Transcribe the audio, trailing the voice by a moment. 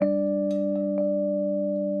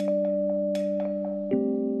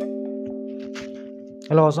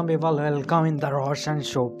Hello awesome people, welcome in the Roshan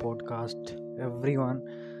show podcast everyone.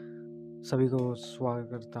 सभी को स्वागत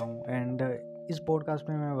करता हूँ। एंड इस पॉडकास्ट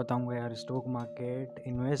में मैं बताऊँगा यार स्टॉक मार्केट,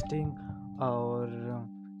 इन्वेस्टिंग और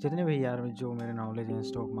जितने भी यार जो मेरे नॉलेज हैं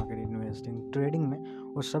स्टॉक मार्केट, इन्वेस्टिंग, ट्रेडिंग में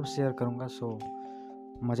वो सब शेयर करूँगा। सो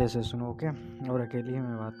मज़े से सुनो, ओके। और अकेले ही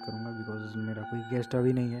मैं बात करूँगा बिकॉज मेरा कोई गेस्ट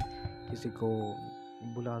अभी नहीं है, किसी को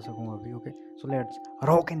बुला सकूँ अभी, okay. So let's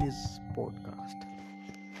rock in this podcast.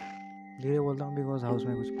 धीरे बोलता हूँ बिकॉज हाउस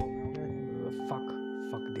में कुछ प्रॉब्लम हो गया।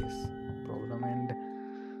 Fuck this problem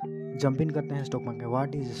and jump in करते हैं stock market.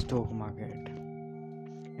 What is stock market?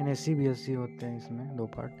 NSE BSE होते हैं इसमें दो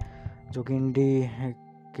पार्ट, जो कि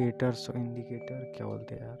इंडिकेटर क्या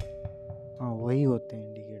बोलते हैं यार, हाँ वही होते हैं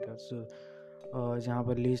इंडिकेटर्स, जहाँ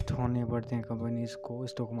पर लिस्ट होने पड़ते हैं कंपनीज को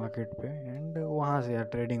स्टॉक मार्केट पे एंड वहाँ से यार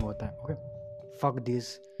ट्रेडिंग होता है, okay. Fuck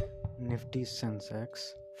this Nifty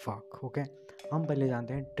Sensex fuck, okay. हम पहले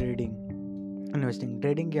जानते हैं ट्रेडिंग, इन्वेस्टिंग।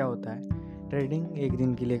 ट्रेडिंग क्या होता है? ट्रेडिंग एक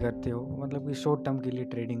दिन के लिए करते हो, मतलब कि शॉर्ट टर्म के लिए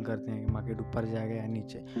ट्रेडिंग करते हैं कि मार्केट ऊपर जाएगा या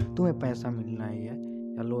नीचे, तुम्हें पैसा मिलना ही है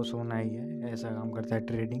या लॉस होना ही है, ऐसा काम करता है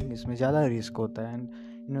ट्रेडिंग। इसमें ज़्यादा रिस्क होता है। एंड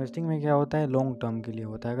इन्वेस्टिंग में क्या होता है, लॉन्ग टर्म के लिए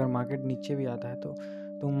होता है। अगर मार्केट नीचे भी आता है तो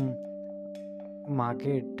तुम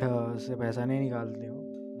मार्केट से पैसा नहीं निकालते हो,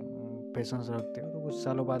 पेशेंस रखते हो, तो कुछ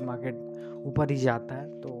सालों बाद मार्केट ऊपर ही जाता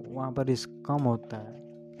है तो वहाँ पर रिस्क कम होता है।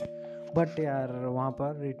 बट यार वहाँ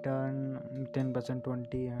पर रिटर्न 10%,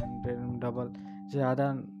 20 एंड डबल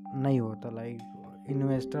ज़्यादा नहीं होता। लाइक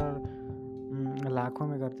इन्वेस्टर लाखों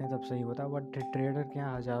में करते हैं तब सही होता है, बट ट्रेडर क्या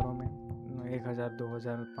हज़ारों में, 1,000,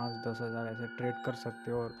 2,000, 5, 10,000 ऐसे ट्रेड कर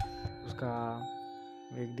सकते हो और उसका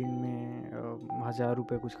एक दिन में 1,000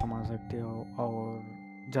 रुपये कुछ कमा सकते हो। और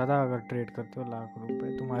ज़्यादा अगर ट्रेड करते हो लाख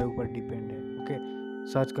रुपए तुम्हारे ऊपर डिपेंड है, ओके।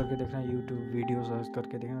 सर्च करके देखना, यूट्यूब वीडियो सर्च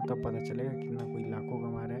करके देखना, तब पता चलेगा कितना कोई लाखों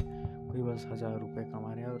कमा रहा है, कोई बस 1,000 रुपये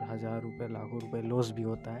कमा रहे हैं, और 1,000 रुपये लाखों रुपये लॉस भी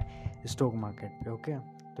होता है स्टॉक मार्केट पे, ओके।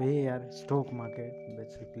 तो ये यार स्टॉक मार्केट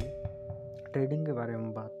बेसिकली ट्रेडिंग के बारे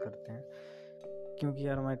में बात करते हैं, क्योंकि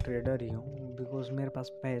यार मैं ट्रेडर ही हूँ। बिकॉज मेरे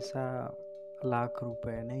पास पैसा लाख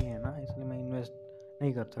रुपए नहीं है ना, इसलिए मैं इन्वेस्ट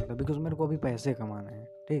नहीं कर सकता, बिकॉज मेरे को अभी पैसे कमाने हैं,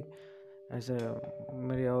 ठीक। ऐसे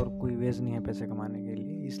मेरे और कोई वेज नहीं है पैसे कमाने के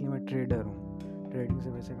लिए, इसलिए मैं ट्रेडर हूँ। ट्रेडिंग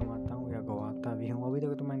से पैसे कमाता हूँ या गवाता भी हूँ। अभी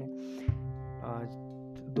तक तो मैंने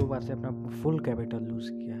 2 बार से अपना फुल कैपिटल लूज़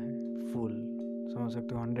किया है, फुल समझ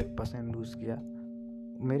सकते हो, 100% लूज़ किया।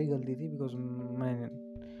 मेरी गलती थी बिकॉज मैं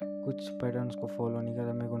कुछ पैटर्न्स को फॉलो नहीं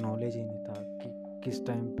करता, मेरे को नॉलेज ही नहीं था कि किस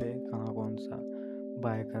टाइम पे कहाँ कौन सा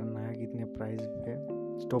बाय करना है, कितने प्राइस पे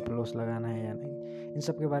स्टॉप लॉस लगाना है या नहीं, इन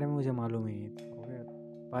सब के बारे में मुझे मालूम ही नहीं था, ओके।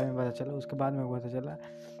 बाद में पता चला, उसके बाद में पता चला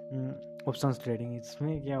ऑप्शंस ट्रेडिंग।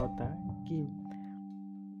 इसमें क्या होता है कि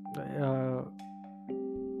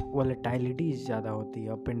वॉलेटिलिटी ज़्यादा होती है,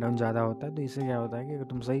 अप एंड डाउन ज़्यादा होता है। तो इससे क्या होता है कि अगर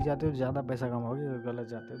तुम सही जाते हो तो ज़्यादा पैसा कमाओगे, अगर गलत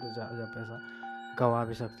जाते हो तो ज़्यादा पैसा गवा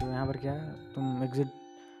भी सकते हो। यहाँ पर क्या है, तुम एग्जिट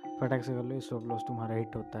फटाक से कर लो, स्टॉप लॉस तुम्हारा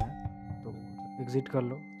हिट होता है तो एग्जिट कर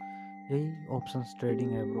लो। यही ऑप्शंस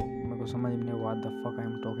ट्रेडिंग है ब्रो। मेरे को समझ में नहीं, what the fuck I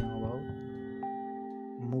am talking about,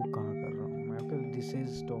 move कहाँ कर रहा हूँ मैं, okay. This is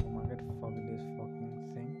stock market, fuck this fucking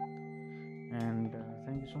thing. And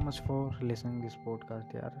thank you so much for listening this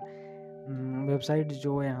podcast यार। वेबसाइट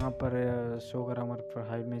जो यहाँ पर शो करा, हमारे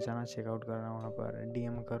प्रोफाइल में जाना, चेकआउट करना, वहाँ पर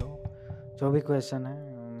DM करो जो भी क्वेश्चन है।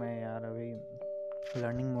 मैं यार अभी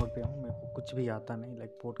लर्निंग मोड पे हूँ, मेरे को कुछ भी आता नहीं,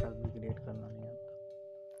 लाइक पॉडकास्ट भी क्रिएट करना नहीं आता।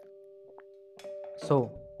 सो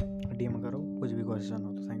DM करो कुछ भी क्वेश्चन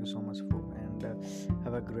हो तो। Thank you so much for and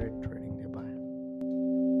have a great trading.